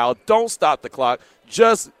call a foul. Don't stop the clock.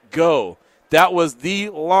 Just go. That was the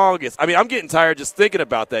longest. I mean, I'm getting tired just thinking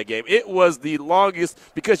about that game. It was the longest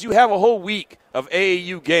because you have a whole week of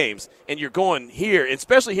AAU games, and you're going here,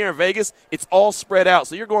 especially here in Vegas, it's all spread out.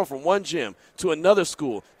 So you're going from one gym to another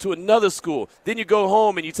school to another school. Then you go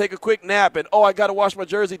home and you take a quick nap, and, I got to wash my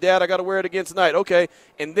jersey, Dad. I got to wear it again tonight. Okay.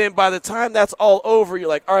 And then by the time that's all over, you're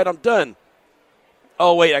like, all right, I'm done.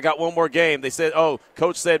 Oh, wait, I got one more game. They said,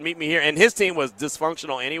 Coach said meet me here. And his team was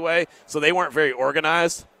dysfunctional anyway, so they weren't very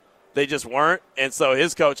organized. They just weren't. And so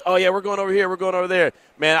his coach, we're going over here, we're going over there.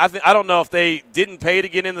 Man, I don't know if they didn't pay to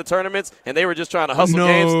get in the tournaments and they were just trying to hustle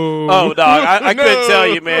games. Oh, dog, I couldn't tell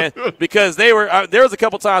you, man, because they were there was a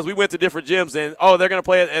couple times we went to different gyms and, they're going to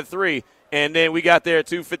play at 3. And then we got there at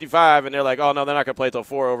 2:55 and they're like, oh, no, they're not going to play until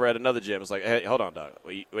 4 over at another gym. It's like, hey, hold on, dog.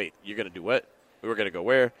 Wait, you're going to do what? We were going to go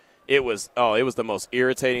where? It was the most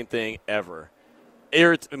irritating thing ever.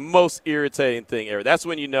 Most irritating thing ever. That's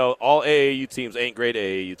when you know all AAU teams ain't great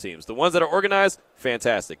AAU teams. The ones that are organized,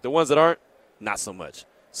 fantastic. The ones that aren't, not so much.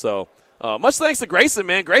 So, Much thanks to Grayson,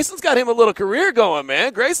 man. Grayson's got him a little career going,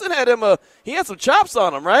 man. Grayson had he had some chops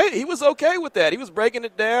on him, right? He was okay with that. He was breaking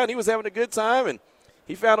it down. He was having a good time, and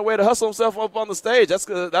he found a way to hustle himself up on the stage. That's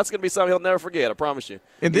going to be something he'll never forget, I promise you.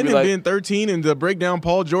 And then being 13 and to break down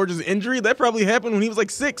Paul George's injury, that probably happened when he was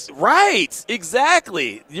like 6. Right,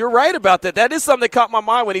 exactly. You're right about that. That is something that caught my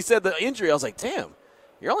mind when he said the injury. I was like, damn,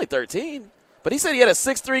 you're only 13. But he said he had a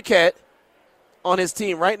 6'3" cat on his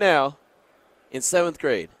team right now in 7th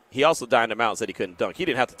grade. He also dined him out and said he couldn't dunk. He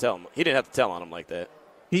didn't have to tell him. He didn't have to tell on him like that.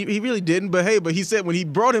 He really didn't, but he said when he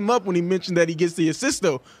brought him up when he mentioned that he gets the assist,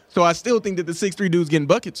 though. So I still think that the 6'3" dude's getting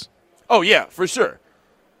buckets. Oh, yeah, for sure.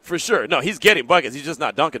 For sure. No, he's getting buckets. He's just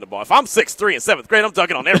not dunking the ball. If I'm 6'3" in 7th grade, I'm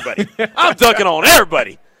dunking on everybody. I'm dunking on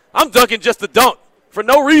everybody. I'm dunking just to dunk for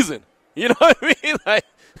no reason. You know what I mean? Like,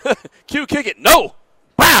 Q, kick it. No.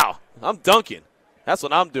 Wow. I'm dunking. That's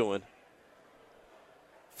what I'm doing.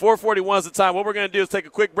 4:41 is the time. What we're going to do is take a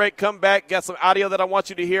quick break, come back, got some audio that I want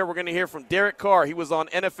you to hear. We're going to hear from Derek Carr. He was on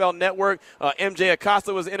NFL Network. MJ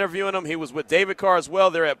Acosta was interviewing him. He was with David Carr as well.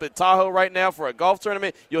 They're at Tahoe right now for a golf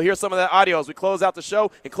tournament. You'll hear some of that audio as we close out the show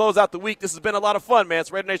and close out the week. This has been a lot of fun, man.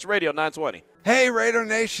 It's Raider Nation Radio 920. Hey, Raider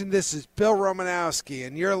Nation, this is Bill Romanowski,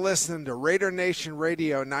 and you're listening to Raider Nation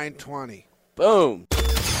Radio 920. Boom.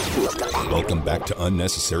 Welcome back to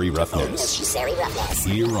Unnecessary Roughness.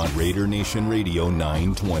 Here on Raider Nation Radio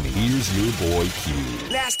 920. Here's your boy Q.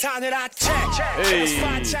 Last time that I checked, hey. it was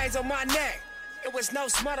 5 chains on my neck. It was no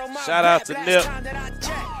smut on my shout out to Nip,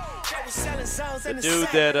 the dude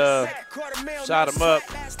that shot him up.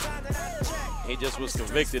 He just was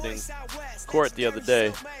convicted in court the other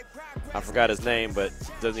day. I forgot his name, but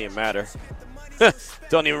it doesn't even matter.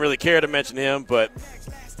 Don't even really care to mention him, but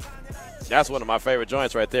that's one of my favorite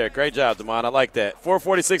joints right there. Great job, Damon. I like that.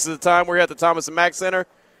 4:46 is the time. We're here at the Thomas & Mack Center.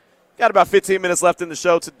 Got about 15 minutes left in the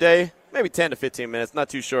show today. Maybe 10 to 15 minutes. Not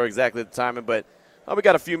too sure exactly the timing, but we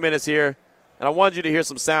got a few minutes here. And I wanted you to hear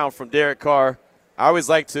some sound from Derek Carr. I always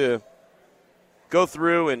like to go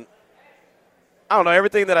through and, I don't know,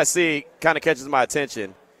 everything that I see kind of catches my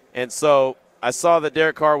attention. And so I saw that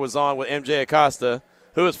Derek Carr was on with MJ Acosta,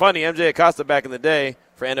 who was funny. MJ Acosta back in the day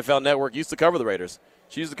for NFL Network used to cover the Raiders.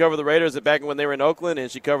 She used to cover the Raiders back when they were in Oakland,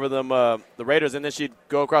 and she covered them, the Raiders, and then she'd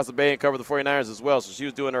go across the bay and cover the 49ers as well. So she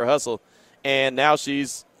was doing her hustle. And now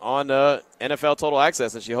she's on NFL Total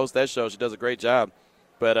Access, and she hosts that show. She does a great job.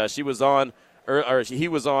 But he was on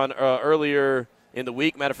earlier in the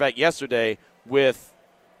week, matter of fact, yesterday, with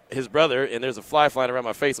his brother, and there's a fly flying around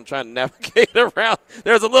my face. I'm trying to navigate around.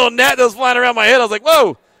 There's a little gnat that was flying around my head. I was like,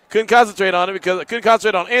 whoa. Couldn't concentrate on it because I couldn't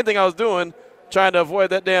concentrate on anything I was doing, trying to avoid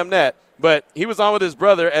that damn gnat. But he was on with his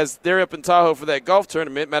brother as they're up in Tahoe for that golf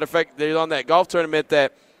tournament. Matter of fact, they're on that golf tournament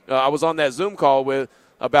that I was on that Zoom call with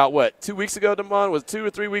about, 2 weeks ago, Damon? Was 2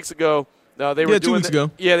 or 3 weeks ago? They were 2 weeks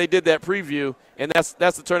ago. Yeah, they did that preview, and that's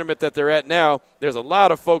the tournament that they're at now. There's a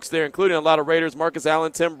lot of folks there, including a lot of Raiders, Marcus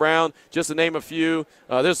Allen, Tim Brown, just to name a few.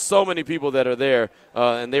 There's so many people that are there,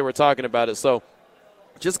 and they were talking about it. So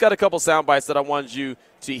just got a couple sound bites that I wanted you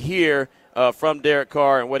to hear from Derek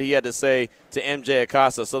Carr and what he had to say to MJ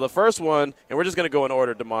Acosta. So the first one, and we're just going to go in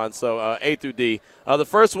order, Damon, so A through D. The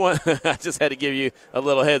first one, I just had to give you a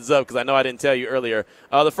little heads up because I know I didn't tell you earlier.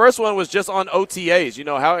 The first one was just on OTAs, you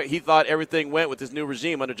know, how he thought everything went with this new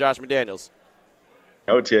regime under Josh McDaniels.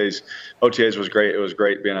 OTAs was great. It was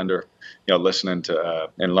great being under, listening to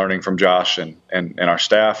and learning from Josh and our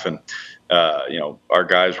staff. And, our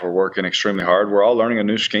guys were working extremely hard. We're all learning a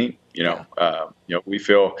new scheme. We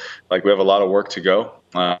feel like we have a lot of work to go,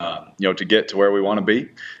 to get to where we want to be.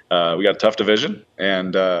 We got a tough division,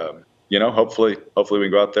 and, hopefully we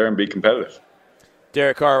can go out there and be competitive.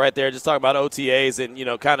 Derek Carr right there just talking about OTAs and,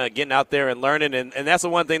 kind of getting out there and learning. And that's the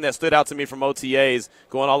one thing that stood out to me from OTAs,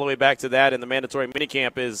 going all the way back to that and the mandatory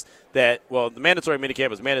minicamp is that, the mandatory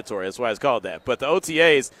minicamp is mandatory. That's why it's called that. But the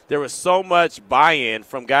OTAs, there was so much buy-in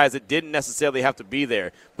from guys that didn't necessarily have to be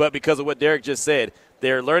there. But because of what Derek just said,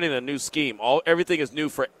 they're learning a new scheme. Everything is new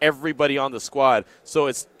for everybody on the squad. So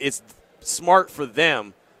it's smart for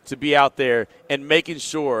them to be out there and making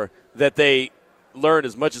sure that they learn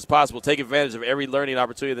as much as possible, take advantage of every learning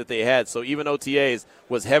opportunity that they had. So even OTAs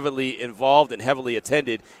was heavily involved and heavily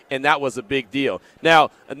attended, and that was a big deal.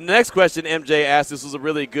 Now, the next question MJ asked, this was a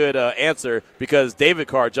really good answer because David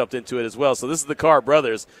Carr jumped into it as well. So this is the Carr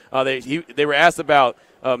brothers. They were asked about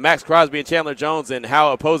Max Crosby and Chandler Jones and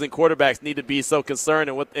how opposing quarterbacks need to be so concerned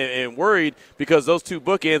and worried because those two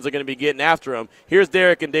bookends are going to be getting after them. Here's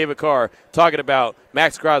Derek and David Carr talking about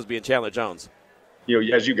Max Crosby and Chandler Jones.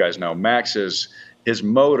 As you guys know, Max is his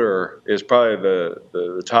motor is probably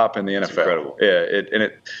the top in the NFL. Incredible. Yeah,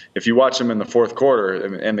 if you watch him in the fourth quarter,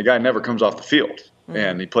 and the guy never comes off the field,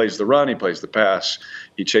 and he plays the run, he plays the pass,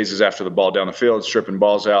 he chases after the ball down the field, stripping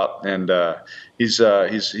balls out, and he's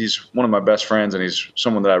one of my best friends, and he's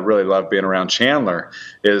someone that I really love being around. Chandler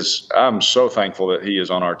I'm so thankful that he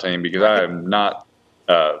is on our team because I am not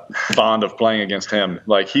fond of playing against him.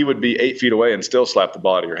 Like, he would be 8 feet away and still slap the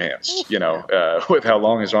ball out of your hands, with how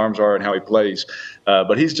long his arms are and how he plays.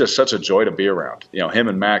 But he's just such a joy to be around. Him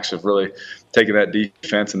and Max have really taken that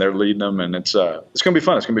defense and they're leading them, and it's going to be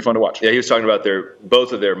fun. It's going to be fun to watch. Yeah, he was talking about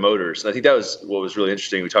both of their motors. And I think that was what was really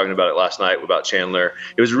interesting. We were talking about it last night about Chandler.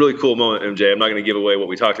 It was a really cool moment, MJ. I'm not going to give away what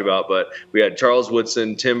we talked about, but we had Charles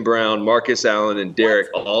Woodson, Tim Brown, Marcus Allen, and Derek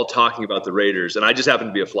all talking about the Raiders. And I just happened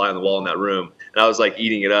to be a fly on the wall in that room, and I was like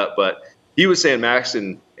eating it up. But he was saying Max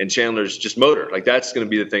and Chandler's just motor. Like, that's going to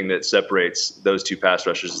be the thing that separates those two pass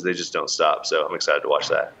rushers, is they just don't stop. So I'm excited to watch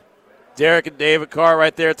that. Derek and David Carr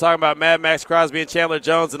right there talking about Mad Max Crosby and Chandler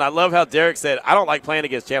Jones. And I love how Derek said, I don't like playing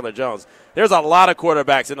against Chandler Jones. There's a lot of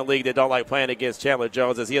quarterbacks in the league that don't like playing against Chandler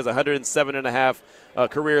Jones, as he has 107.5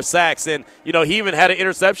 career sacks. And, he even had an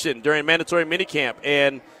interception during mandatory minicamp.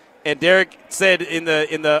 And Derek said in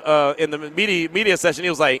the media session, he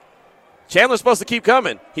was like, Chandler's supposed to keep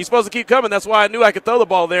coming. He's supposed to keep coming. That's why I knew I could throw the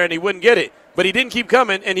ball there and he wouldn't get it. But he didn't keep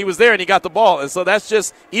coming, and he was there, and he got the ball. And so that's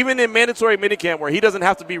just, even in mandatory minicamp where he doesn't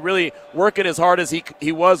have to be really working as hard as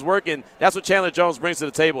he was working, that's what Chandler Jones brings to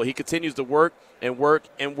the table. He continues to work and work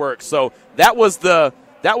and work. So that was the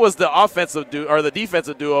offensive or the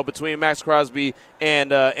defensive duo between Max Crosby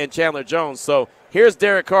and Chandler Jones. So here's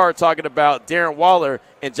Derek Carr talking about Darren Waller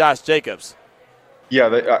and Josh Jacobs.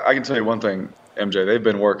 Yeah, I can tell you one thing, MJ, they've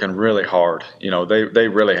been working really hard. They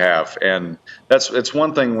really have, and it's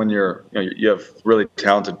one thing when you have really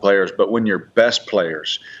talented players, but when your best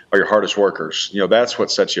players are your hardest workers, that's what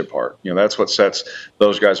sets you apart. That's what sets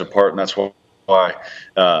those guys apart, and that's why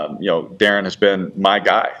Darren has been my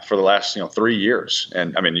guy for the last 3 years.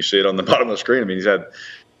 And I mean, you see it on the bottom of the screen. I mean, he's had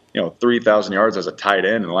 3,000 yards as a tight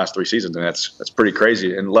end in the last 3 seasons, and that's pretty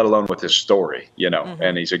crazy. And let alone with his story,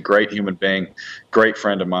 And he's a great human being, great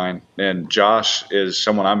friend of mine. And Josh is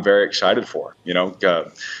someone I'm very excited for.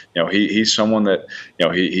 He's someone that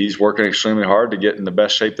he's working extremely hard to get in the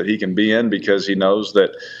best shape that he can be in, because he knows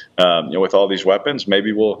that with all these weapons,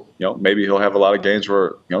 maybe he'll have a lot of games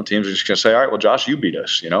where teams are just going to say, all right, well, Josh, you beat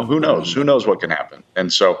us. Who knows what can happen.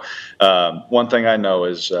 And so one thing I know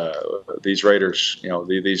is these Raiders,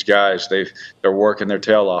 these guys, they're working their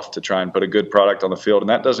tail off to try and put a good product on the field, and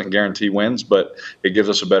that doesn't guarantee wins, but it gives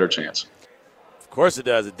us a better chance. Of course it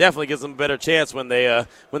does. It definitely gives them a better chance when they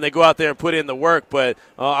go out there and put in the work. But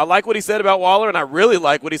I like what he said about Waller, and I really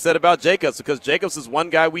like what he said about Jacobs, because Jacobs is one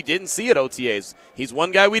guy we didn't see at OTAs. He's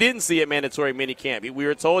one guy we didn't see at mandatory minicamp. We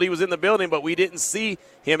were told he was in the building, but we didn't see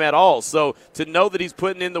him at all. So to know that he's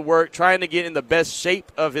putting in the work, trying to get in the best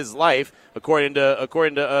shape of his life, according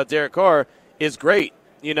to Derek Carr, is great.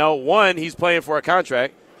 One, he's playing for a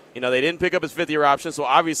contract. They didn't pick up his fifth-year option, so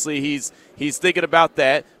obviously he's thinking about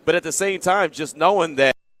that. But at the same time, just knowing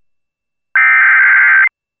that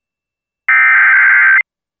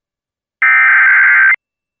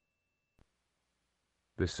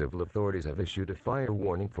the civil authorities have issued a fire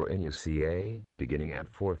warning for NUCA, beginning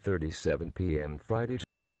at 4:37 p.m. Friday.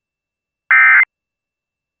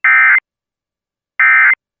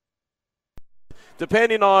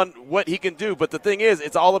 Depending on what he can do. But the thing is,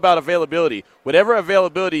 it's all about availability. Whatever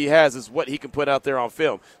availability he has is what he can put out there on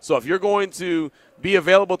film. So if you're going to be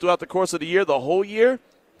available throughout the course of the year, the whole year,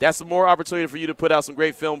 that's more opportunity for you to put out some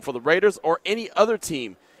great film for the Raiders or any other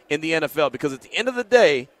team in the NFL. Because at the end of the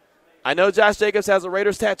day, I know Josh Jacobs has a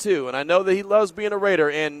Raiders tattoo, and I know that he loves being a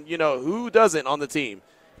Raider, and, who doesn't on the team?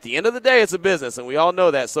 At the end of the day, it's a business, and we all know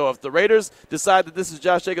that. So if the Raiders decide that this is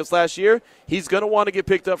Josh Jacobs' last year, he's going to want to get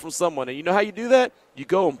picked up from someone. And you know how you do that? You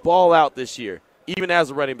go and ball out this year, even as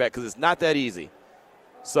a running back, because it's not that easy.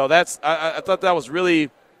 So I thought that was really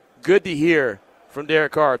good to hear from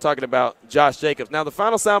Derek Carr talking about Josh Jacobs. Now, the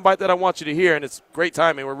final soundbite that I want you to hear, and it's great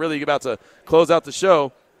timing, we're really about to close out the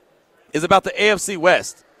show, is about the AFC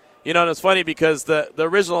West. And it's funny because the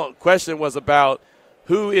original question was about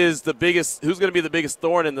who's going to be the biggest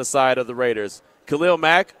thorn in the side of the Raiders? Khalil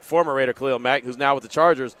Mack, former Raider Khalil Mack, who's now with the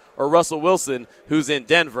Chargers, or Russell Wilson, who's in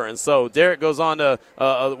Denver. And so Derek goes on to,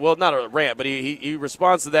 not a rant, but he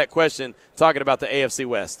responds to that question talking about the AFC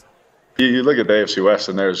West. You look at the AFC West,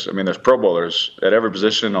 and there's Pro Bowlers at every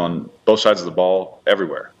position on both sides of the ball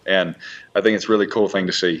everywhere. And I think it's a really cool thing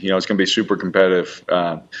to see. It's going to be super competitive.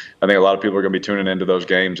 I think a lot of people are going to be tuning into those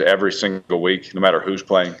games every single week, no matter who's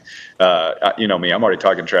playing. You know me, I'm already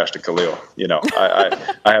talking trash to Khalil.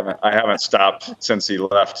 I haven't stopped since he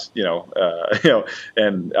left.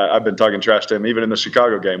 And I've been talking trash to him even in the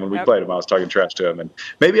Chicago game when we played him. I was talking trash to him, and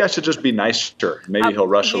maybe I should just be nicer. Maybe he'll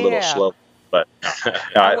rush a little slow. But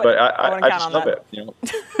I just love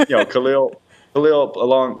it. Khalil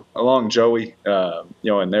along Joey,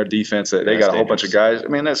 and their defense, they got a whole bunch of guys. I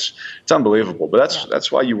mean, it's unbelievable. But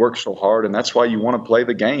that's why you work so hard, and that's why you want to play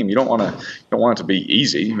the game. You don't want it to be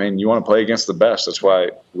easy. I mean, you want to play against the best. That's why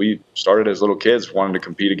we started as little kids wanting to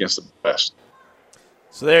compete against the best.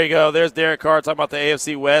 So there you go. There's Derek Carr talking about the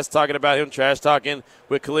AFC West, talking about him trash talking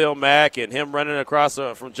with Khalil Mack and him running across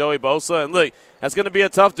from Joey Bosa. And look, that's going to be a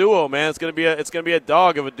tough duo, man. It's going to be a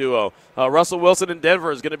dog of a duo. Russell Wilson in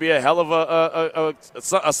Denver is going to be a hell of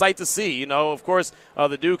a sight to see. Of course,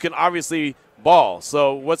 the dude can obviously ball.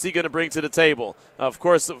 So what's he going to bring to the table? Of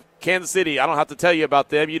course, Kansas City. I don't have to tell you about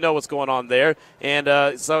them. You know what's going on there.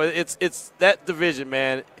 And so it's that division,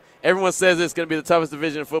 man. Everyone says it's going to be the toughest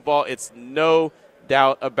division in football. It's no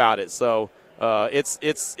doubt about it. So it's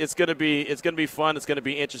going to be fun. It's going to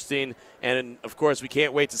be interesting, and of course we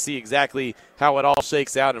can't wait to see exactly how it all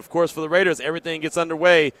shakes out. And of course for the Raiders, everything gets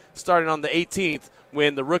underway starting on the 18th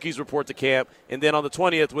when the rookies report to camp, and then on the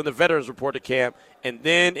 20th when the veterans report to camp, and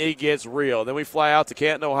then it gets real. Then we fly out to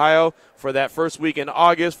Canton, Ohio for that first week in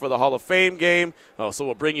August for the Hall of Fame game. So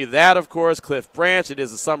we'll bring you that, of course. Cliff Branch. It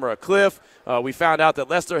is the summer of Cliff. We found out that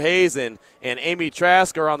Lester Hayes and Amy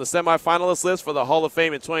Trask are on the semifinalist list for the Hall of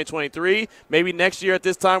Fame in 2023. Maybe next year at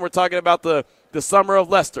this time we're talking about the summer of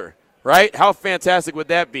Lester, right? How fantastic would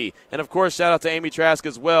that be? And, of course, shout out to Amy Trask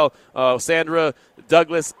as well. Sandra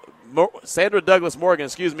Douglas Morgan,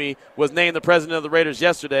 was named the president of the Raiders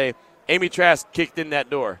yesterday. Amy Trask kicked in that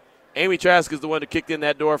door. Amy Trask is the one who kicked in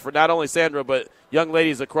that door for not only Sandra but young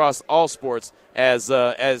ladies across all sports as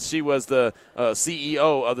she was the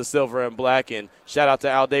CEO of the Silver and Black. And shout out to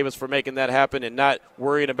Al Davis for making that happen and not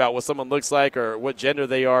worrying about what someone looks like or what gender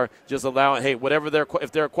they are, just allowing, hey,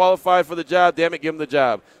 if they're qualified for the job, damn it, give them the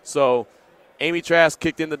job. So Amy Trask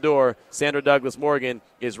kicked in the door. Sandra Douglas Morgan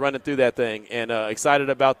is running through that thing, and excited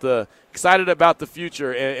about the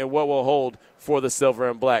future and what will hold for the Silver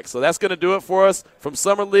and Black. So that's going to do it for us from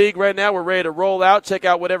Summer League right now. We're ready to roll out, check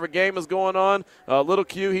out whatever game is going on. Little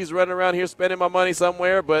Q, he's running around here spending my money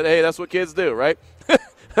somewhere, but, hey, that's what kids do, right?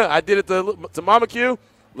 I did it to Mama Q.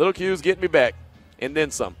 Little Q's getting me back. And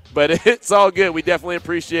then some. But it's all good. We definitely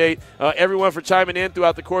appreciate everyone for chiming in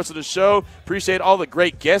throughout the course of the show. Appreciate all the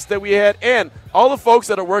great guests that we had and all the folks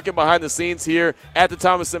that are working behind the scenes here at the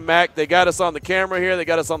Thomas and Mack. They got us on the camera here. They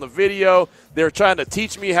got us on the video. They're trying to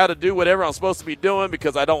teach me how to do whatever I'm supposed to be doing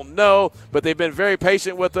because I don't know. But they've been very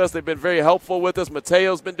patient with us. They've been very helpful with us.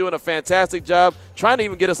 Mateo's been doing a fantastic job trying to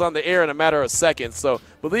even get us on the air in a matter of seconds. So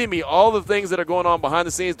believe me, all the things that are going on behind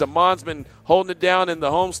the scenes, Damon's been holding it down in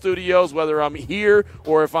the home studios, whether I'm here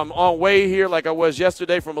or if I'm on way here like I was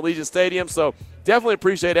yesterday from Allegiant Stadium. So definitely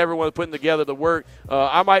appreciate everyone putting together the work.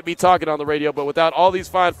 I might be talking on the radio, but without all these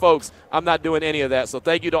fine folks, I'm not doing any of that. So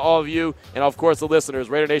thank you to all of you and, of course, the listeners.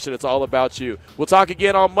 Raider Nation, it's all about you. We'll talk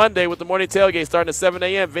again on Monday with the morning tailgate starting at 7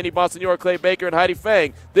 a.m. Vinny Bonsignore, Clay Baker, and Heidi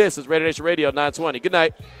Fang. This is Raider Nation Radio 920. Good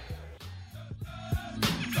night.